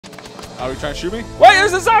Are you trying to shoot me? Wait,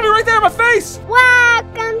 there's a zombie right there in my face!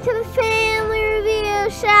 Welcome to the family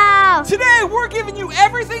review show! Today, we're giving you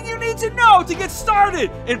everything you need to know to get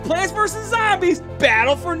started in Plants vs. Zombies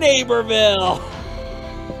Battle for Neighborville.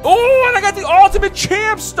 Oh, and I got the ultimate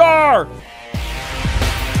champ star!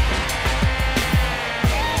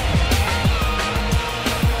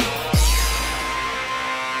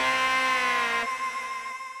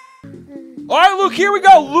 All right, Luke, here we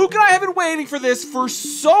go. Luke and I have been waiting for this for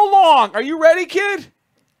so long. Are you ready, kid?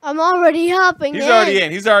 I'm already hopping in. He's already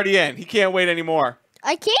in. He's already in. He can't wait anymore.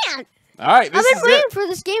 I can't. All right, I've been waiting for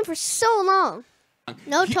this game for so long.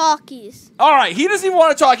 No talkies. All right, he doesn't even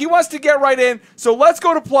want to talk. He wants to get right in. So let's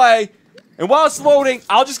go to play. And while it's loading,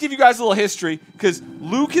 I'll just give you guys a little history because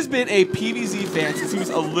Luke has been a PVZ fan since he was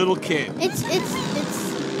a little kid. It's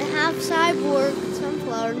half cyborg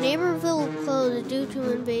sunflower. Neighborville closed due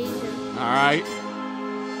to invasion. All right.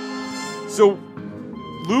 So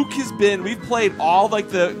Luke has been, we've played all like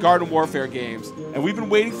the Garden Warfare games, and we've been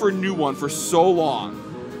waiting for a new one for so long.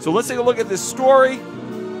 So let's take a look at this story.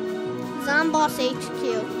 Zomboss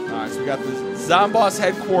HQ. All right, so we got the Zomboss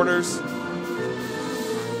headquarters.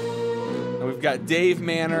 And we've got Dave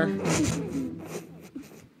Manor.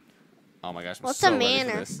 Oh my gosh, I'm What's so a ready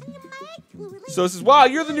manor? for this. So it says, wow,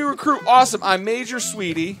 you're the new recruit. Awesome. I'm Major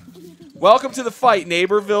Sweetie. Welcome to the fight.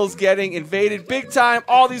 Neighborville's getting invaded big time.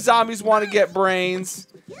 All these zombies want to get brains,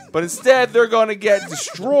 but instead they're going to get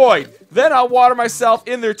destroyed. Then I'll water myself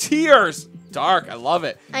in their tears. Dark. I love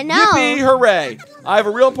it. I know. Yippee, hooray. I have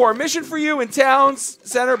a real important mission for you in Town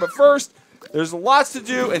Center, but first, there's lots to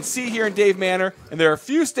do and see here in Dave Manor, and there are a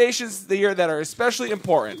few stations here that are especially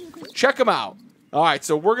important. Check them out. All right,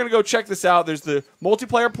 so we're going to go check this out. There's the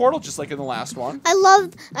multiplayer portal, just like in the last one. I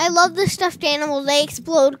love the stuffed animals. They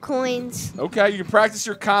explode coins. Okay, you can practice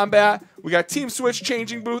your combat. We got Team Switch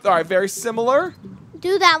changing booth. All right, very similar.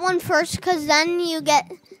 Do that one first, because then you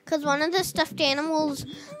get... Because one of the stuffed animals,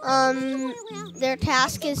 their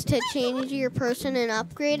task is to change your person and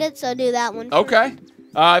upgrade it, so do that one first. Okay.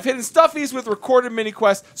 I've hidden stuffies with recorded mini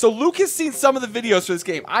quests. So Luke has seen some of the videos for this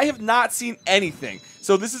game. I have not seen anything.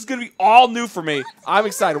 So this is going to be all new for me. I'm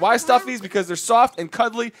excited. Why stuffies? Because they're soft and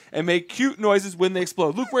cuddly and make cute noises when they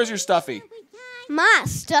explode. Luke, where's your stuffy? My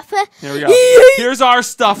stuffy. Here we go. Here's our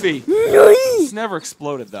stuffy. It's never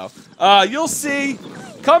exploded, though. You'll see.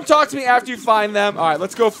 Come talk to me after you find them. All right,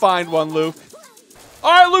 let's go find one, Luke.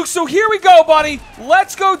 All right, Luke, so here we go, buddy.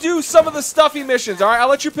 Let's go do some of the stuffy missions. All right, I'll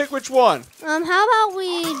let you pick which one. How about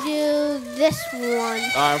we do this one? All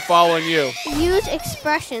right, I'm following you. Use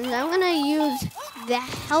expressions. I'm going to use the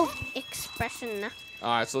help expression.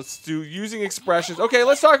 All right, so let's do using expressions. Okay,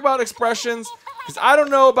 let's talk about expressions, because I don't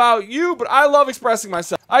know about you, but I love expressing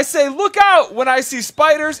myself. I say, look out when I see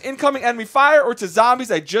spiders, incoming enemy fire, or to zombies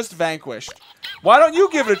I just vanquished. Why don't you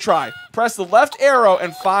give it a try? Press the left arrow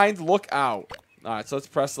and find look out. All right, so let's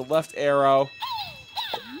press the left arrow.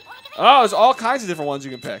 Oh, there's all kinds of different ones you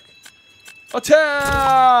can pick.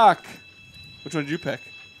 Attack! Which one did you pick?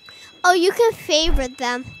 Oh, you can favorite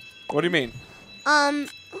them. What do you mean?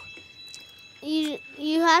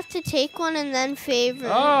 You have to take one and then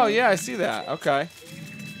favorite. Oh, yeah, I see that. Okay.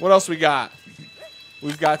 What else we got?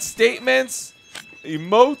 We've got statements,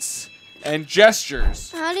 emotes, and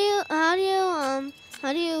gestures. How do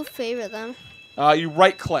you favorite them? You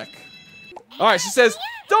right click. All right, she says,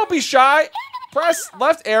 don't be shy. Press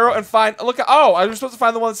left arrow and find look out. Oh, I was supposed to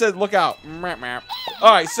find the one that said look out.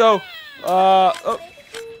 All right, so oh,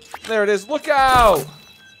 there it is. Look out.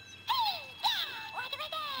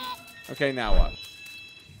 Okay, now what?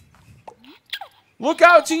 Look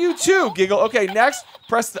out to you too, Giggle. Okay, next,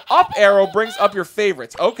 press the up arrow brings up your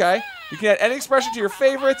favorites. Okay, you can add any expression to your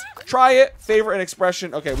favorites. Try it, favorite an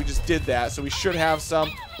expression. Okay, we just did that, so we should have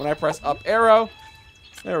some when I press up arrow.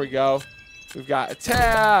 There we go. We've got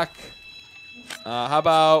attack. How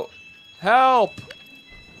about help?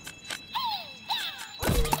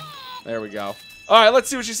 There we go. All right, let's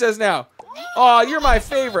see what she says now. Oh, you're my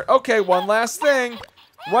favorite. Okay, one last thing.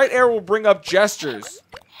 Right arrow will bring up gestures.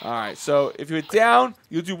 All right, so if you hit down,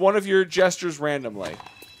 you'll do one of your gestures randomly.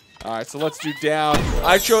 All right, so let's do down.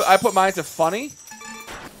 I put mine to funny.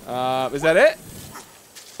 Is that it?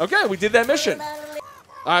 Okay, we did that mission. All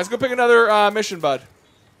right, let's go pick another mission, bud.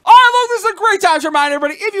 All right, look, this is a great time to remind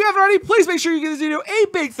everybody, if you haven't already, please make sure you give this video a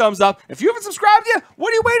big thumbs up. If you haven't subscribed yet, what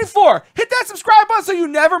are you waiting for? Hit that subscribe button so you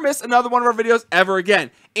never miss another one of our videos ever again.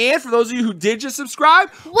 And for those of you who did just subscribe,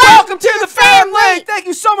 welcome to the family! Thank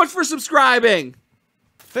you so much for subscribing.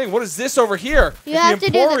 What is this over here? You have to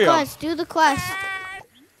do the quest. Do the quest.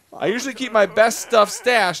 I usually keep my best stuff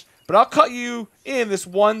stashed, but I'll cut you in this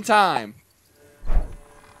one time.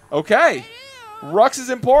 Okay. Rux's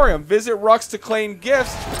Emporium. Visit Rux to claim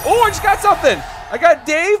gifts. Oh, I just got something. I got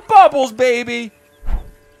Dave Bubbles, baby.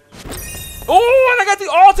 Oh, and I got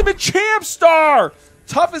the Ultimate Champ Star.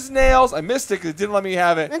 Tough as nails. I missed it because it didn't let me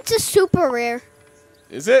have it. That's a super rare.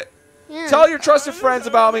 Is it? Yeah. Tell your trusted friends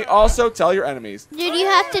about me. Also, tell your enemies. Dude, you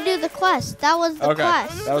have to do the quest. That was the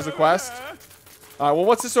quest. That was the quest? All right, well,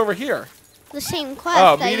 what's this over here? The same quest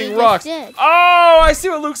Oh, that meeting you Rux. just did. Oh, I see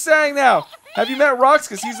what Luke's saying now. Have you met Rux?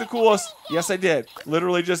 Because he's the coolest. Yes, I did.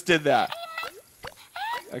 Literally just did that.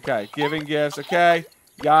 Okay, giving gifts. Okay,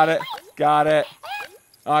 got it. Got it.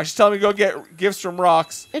 She's telling me to go get gifts from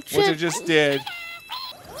Rux, which I just did.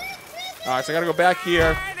 All right, so I got to go back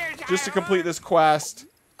here just to complete this quest.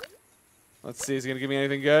 Let's see. Is he going to give me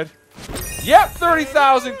anything good? Yep,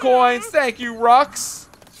 30,000 coins. Thank you, Rux.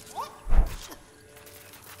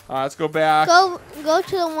 All right, let's go back. Go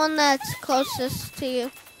to the one that's closest to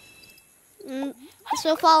you.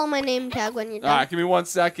 So follow my name tag when you're done. All right, give me 1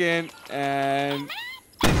 second, and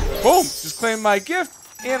boom, just claimed my gift,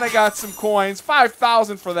 and I got some coins,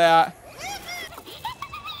 5,000 for that.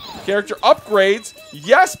 Character upgrades,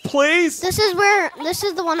 yes, please. This is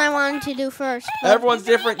the one I wanted to do first. Everyone's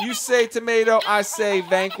different. You say tomato, I say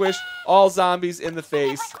vanquish all zombies in the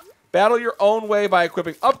face. Battle your own way by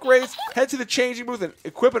equipping upgrades. Head to the changing booth and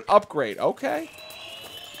equip an upgrade. Okay.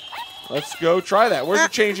 Let's go try that. Where's the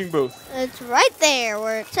changing booth? It's right there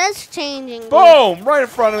where it says changing booth. Boom! Right in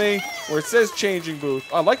front of me where it says changing booth.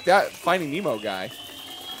 Oh, I like that Finding Nemo guy.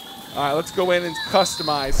 All right, let's go in and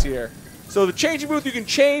customize here. So the changing booth, you can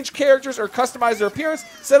change characters or customize their appearance.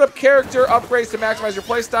 Set up character upgrades to maximize your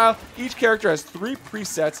playstyle. Each character has 3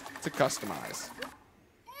 presets to customize.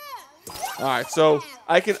 All right, so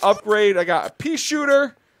I can upgrade. I got a pea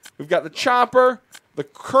shooter. We've got the chopper. The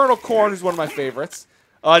Colonel Corn is one of my favorites.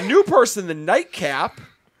 A new person, the Nightcap.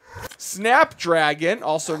 Snapdragon,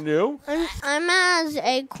 also new. I'm as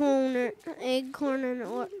Acorn and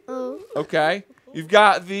Okay. You've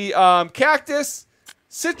got the Cactus,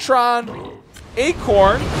 Citron,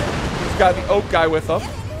 Acorn. You've got the Oak guy with them.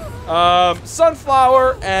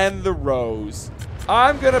 Sunflower, and the Rose.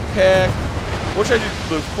 I'm going to pick... What should I do?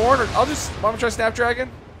 Blue corn? Or I'll just... Want to try Snapdragon?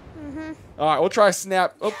 Mm-hmm. All right, we'll try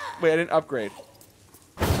Snap... Oh, wait, I didn't upgrade.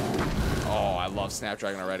 Oh, I love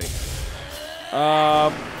Snapdragon already.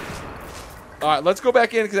 All right, let's go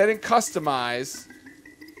back in because I didn't customize.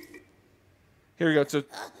 Here we go. So,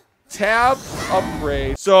 tab,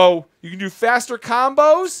 upgrade. So, you can do faster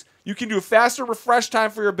combos. You can do a faster refresh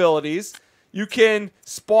time for your abilities. You can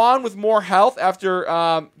spawn with more health after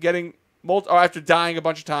after dying a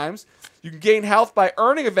bunch of times. You can gain health by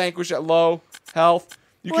earning a vanquish at low health.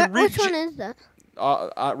 You can which one is that?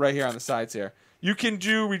 Right here on the sides here. You can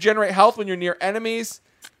do regenerate health when you're near enemies.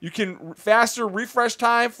 You can faster refresh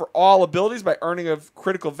time for all abilities by earning a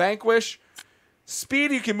critical vanquish.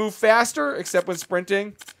 Speed, you can move faster, except when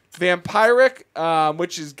sprinting. Vampiric,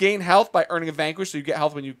 which is gain health by earning a vanquish, so you get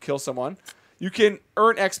health when you kill someone. You can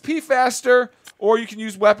earn XP faster, or you can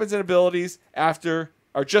use weapons and abilities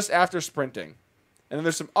just after sprinting. And then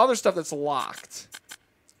there's some other stuff that's locked.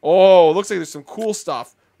 Oh, looks like there's some cool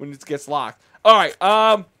stuff when it gets locked. All right,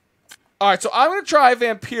 so I'm going to try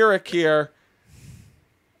Vampiric here.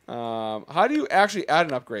 How do you actually add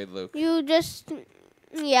an upgrade, Luke? You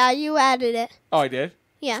added it. Oh, I did?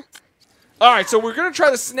 Yeah. All right, so we're going to try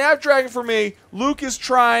the Snapdragon for me. Luke is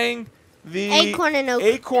trying the Acorn and Oak.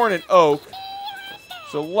 Acorn and Oak.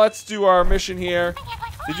 So let's do our mission here.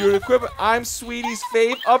 Did you equip I'm Sweetie's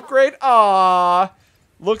fave upgrade? Aww.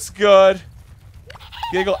 Looks good.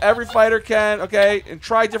 Giggle, every fighter can. Okay, and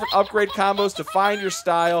try different upgrade combos to find your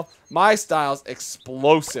style. My style's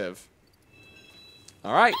explosive.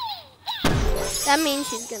 All right. That means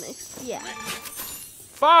she's going to, yeah.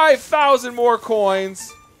 5,000 more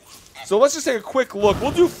coins. So let's just take a quick look.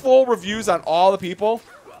 We'll do full reviews on all the people.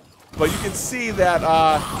 But you can see that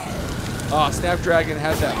Snapdragon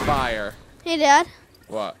has that fire. Hey, Dad.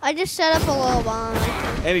 What? I just set up a little bomb.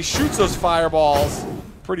 And he shoots those fireballs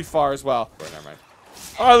pretty far as well. Oh, never mind.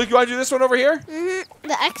 All right, Luke, you want to do this one over here? Mm-hmm.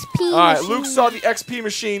 The XP All right, machine. Luke saw the XP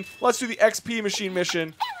machine. Let's do the XP machine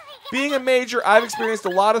mission. Being a major, I've experienced a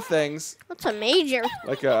lot of things. What's a major?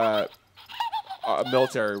 Like a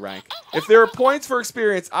military rank. If there were points for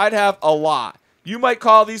experience, I'd have a lot. You might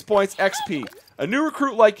call these points XP. A new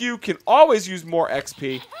recruit like you can always use more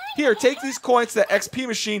XP. Here, take these coins to the XP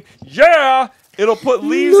machine. Yeah! It'll put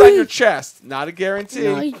leaves on your chest. Not a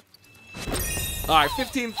guarantee. All right,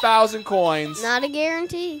 15,000 coins. Not a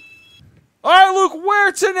guarantee. All right, Luke,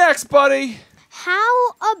 where to next, buddy? How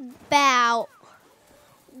about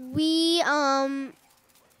we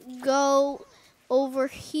go over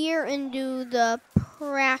here and do the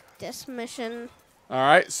practice mission. All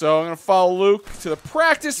right, so I'm going to follow Luke to the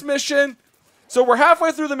practice mission. So we're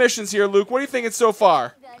halfway through the missions here, Luke. What are you thinking so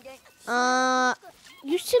far?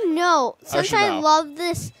 You should know. Since I know. love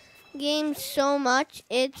this game so much,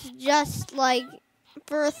 it's just like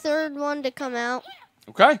for a third one to come out.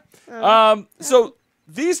 Okay. So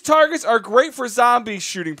these targets are great for zombie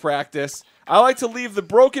shooting practice. I like to leave the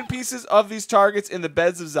broken pieces of these targets in the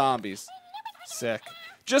beds of zombies. Sick.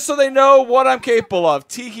 Just so they know what I'm capable of.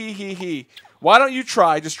 Tee-hee-hee-hee. Why don't you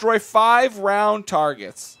try? Destroy 5 round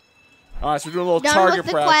targets. All right, so we're doing a little target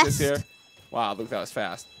practice here. Wow, Luke, that was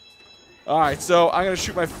fast. All right, so I'm going to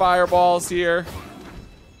shoot my fireballs here.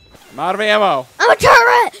 I'm out of ammo. I'm a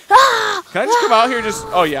turret! Ah! Can I just come out here and just...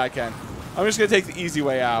 Oh, yeah, I can. I'm just going to take the easy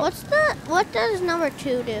way out. What does number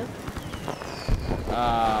 2 do?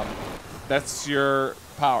 That's your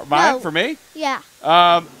power. Mine? No. For me? Yeah.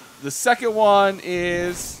 The second one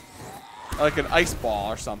is like an ice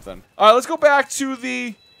ball or something. All right, let's go back to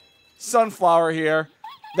the sunflower here.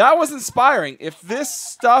 That was inspiring. If this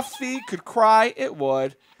stuffy could cry, it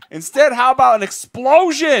would. Instead, how about an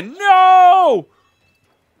explosion? No!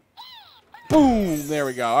 Boom. There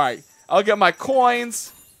we go. All right. I'll get my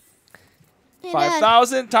coins.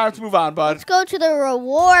 5,000. Time to move on, bud. Let's go to the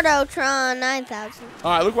Rewardotron 9,000.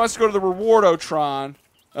 All right, Luke wants to go to the Rewardotron.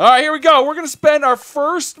 All right, here we go. We're going to spend our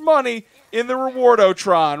first money in the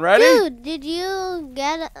Rewardotron. Ready? Dude, did you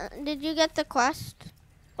get the quest?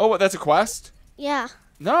 Oh, what? That's a quest? Yeah.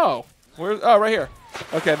 No. Where? Oh, right here.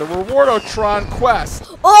 Okay, the Rewardotron quest.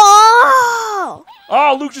 Oh!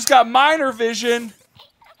 Oh, Luke just got minor vision.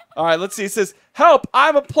 All right, let's see. It says, "Help!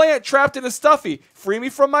 I'm a plant trapped in a stuffy. Free me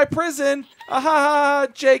from my prison." Ah,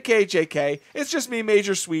 JK, JK. It's just me,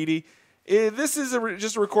 Major Sweetie. This is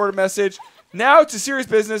just a recorded message. Now to serious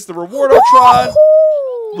business. The Rewardotron.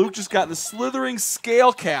 Luke just got the slithering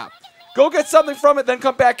scale cap. Go get something from it, then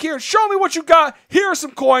come back here and show me what you got. Here are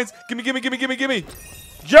some coins. Gimme, gimme, gimme, gimme, gimme.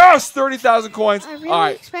 Yes, 30,000 coins. I really All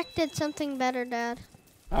right. expected something better, Dad.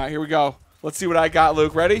 All right, here we go. Let's see what I got,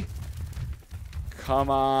 Luke. Ready? Come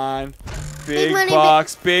on. Big money,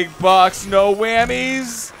 bucks, big bucks, no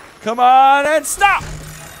whammies. Come on and stop.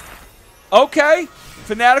 Okay.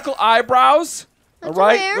 Fanatical eyebrows. That's all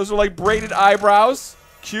right. rare. Those are like braided eyebrows.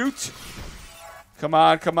 Cute. Come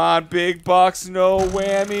on, come on. Big bucks, no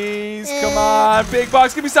whammies. Come on, big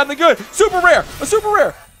bucks. Give me something good. Super rare. A super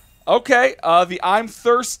rare. Okay. The I'm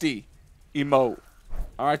thirsty emote.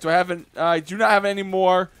 All right. I do not have any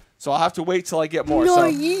more, so I'll have to wait till I get more.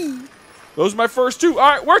 So those are my first 2. All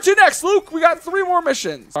right. Where to next, Luke? We got 3 more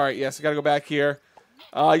missions. All right. Yes, I got to go back here.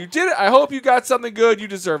 You did it. I hope you got something good. You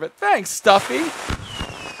deserve it. Thanks, Stuffy.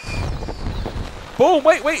 Boom.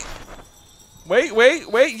 Wait.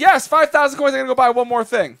 Yes, 5,000 coins. I'm going to go buy one more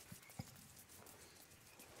thing.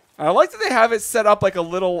 And I like that they have it set up like a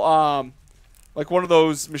little, like one of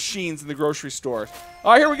those machines in the grocery store.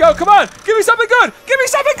 All right, here we go. Come on. Give me something good. Give me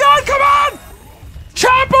something good. Come on.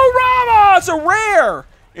 Champorama. It's a rare.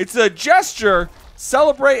 It's a gesture.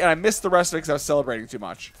 Celebrate. And I missed the rest of it because I was celebrating too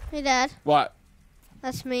much. Hey, Dad. What?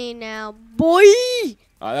 That's me now. Boy!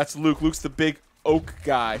 That's Luke. Luke's the big oak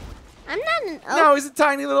guy. I'm not an oak. No, he's a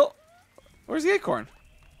tiny little... Where's the acorn?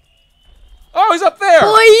 Oh, he's up there.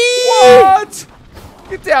 Boy! What?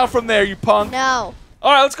 Get down from there, you punk. No.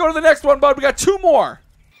 All right, let's go to the next one, bud. We got 2 more.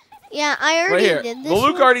 Yeah, I already Right here. did this Well,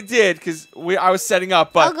 Luke one. already did because I was setting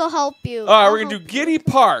up. But I'll go help you. all right, we're going to do Giddy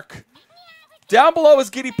Park. Down below is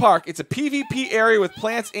Giddy Park. It's a PvP area with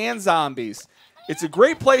plants and zombies. It's a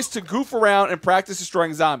great place to goof around and practice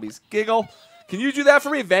destroying zombies. Giggle. Can you do that for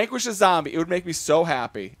me? Vanquish a zombie. It would make me so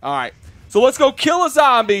happy. All right. So let's go kill a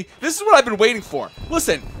zombie. This is what I've been waiting for.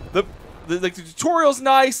 Listen, the tutorial's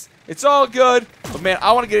nice. It's all good. But, man,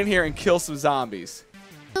 I want to get in here and kill some zombies.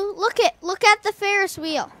 Look at the Ferris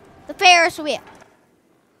wheel. The Ferris wheel.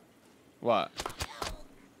 What?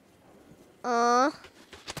 Uh.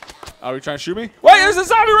 Are you trying to shoot me? Wait, there's a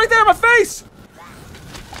zombie right there in my face.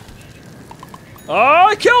 Oh,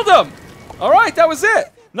 I killed him. All right, that was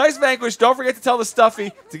it. Nice vanquish. Don't forget to tell the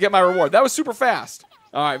Stuffy to get my reward. That was super fast.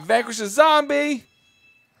 All right, vanquish a zombie.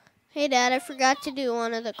 Hey, Dad, I forgot to do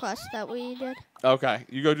one of the quests that we did. Okay,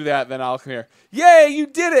 you go do that, then I'll come here. Yay, you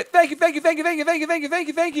did it. Thank you, thank you, thank you, thank you, thank you, thank you, thank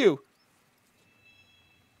you, thank you.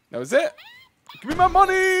 That was it. Give me my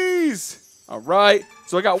monies. All right,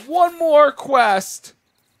 so I got one more quest.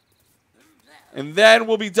 And then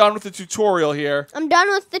we'll be done with the tutorial here. I'm done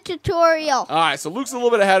with the tutorial. All right, so Luke's a little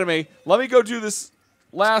bit ahead of me. Let me go do this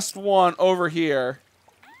last one over here.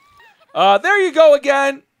 There you go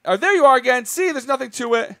again. Or there you are again. See, there's nothing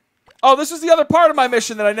to it. Oh, this was the other part of my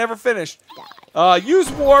mission that I never finished. Use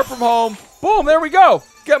warp from home. Boom, there we go.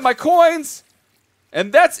 Get my coins.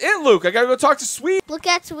 And that's it, Luke. I gotta go talk to Sweetie. Look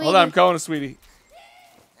at Sweetie. Hold on, I'm calling to Sweetie.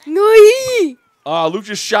 No. Luke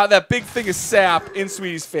just shot that big thing of sap in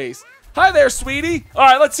Sweetie's face. Hi there, Sweetie. All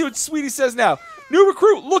right, let's see what Sweetie says now. New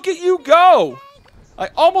recruit, look at you go. I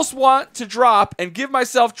almost want to drop and give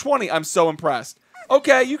myself 20. I'm so impressed.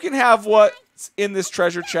 Okay, you can have what's in this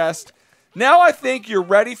treasure chest. Now I think you're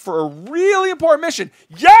ready for a really important mission.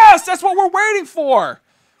 Yes, that's what we're waiting for.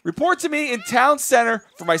 Report to me in Town Center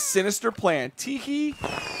for my sinister plan. Teehee.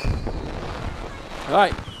 All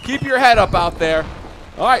right, keep your head up out there.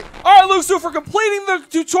 All right, Luke, so for completing the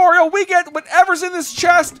tutorial, we get whatever's in this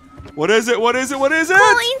chest. What is it? What is it? What is it?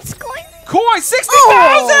 Coins,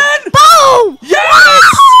 60,000! Boom! Yes!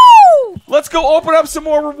 Wow! Let's go open up some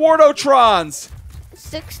more rewardotrons.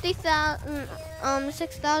 60,000,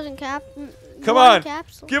 6,000 cap. Come on,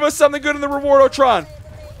 capsule. Give us something good in the rewardotron.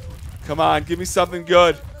 Come on, give me something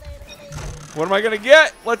good. What am I gonna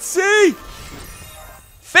get? Let's see.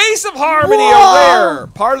 Face of Harmony, a rare.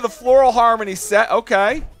 Part of the Floral Harmony set.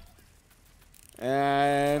 Okay.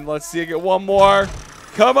 And let's see, I get one more.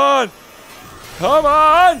 Come on. Come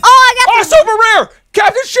on. Oh, I got super rare.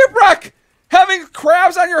 Captain Shipwreck. Having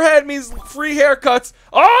crabs on your head means free haircuts.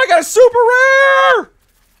 Oh, I got a super rare.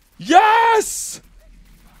 Yes.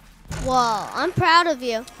 Whoa, I'm proud of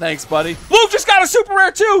you. Thanks, buddy. Luke just got a super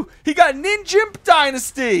rare, too. He got Ninja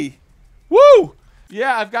Dynasty. Woo.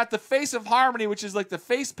 Yeah, I've got the Face of Harmony, which is like the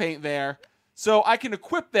face paint there. So I can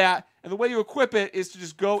equip that. And the way you equip it is to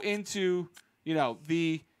just go into, you know,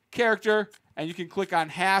 the character. And you can click on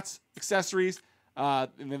hats, accessories. And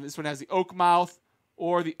then this one has the oak mouth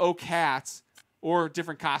or the oak hats or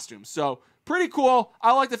different costumes. So pretty cool.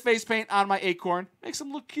 I like the face paint on my acorn. Makes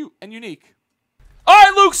them look cute and unique. All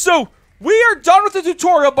right, Luke, so we are done with the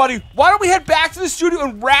tutorial, buddy. Why don't we head back to the studio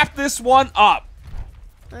and wrap this one up?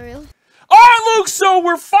 Oh, really? All right, Luke, so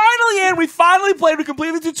we're finally in. We finally played. We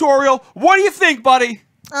completed the tutorial. What do you think, buddy?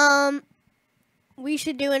 We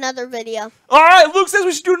should do another video. All right, Luke says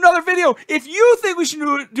we should do another video. If you think we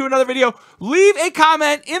should do another video, leave a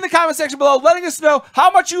comment in the comment section below letting us know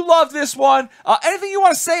how much you love this one. Anything you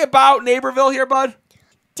want to say about Neighborville here, bud?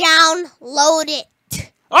 Download it.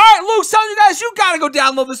 All right, Luke's telling you guys, you got to go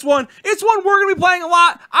download this one. It's one we're going to be playing a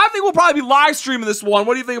lot. I think we'll probably be live streaming this one.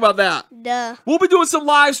 What do you think about that? Duh. We'll be doing some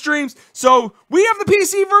live streams. So we have the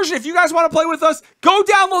PC version. If you guys want to play with us, go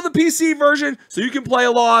download the PC version so you can play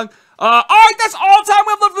along. All right, that's all the time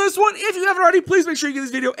we have left for this one. If you haven't already, please make sure you give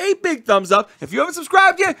this video a big thumbs up. If you haven't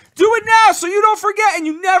subscribed yet, do it now so you don't forget and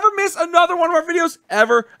you never miss another one of our videos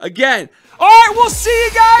ever again. All right, we'll see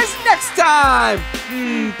you guys next time.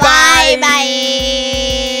 Bye.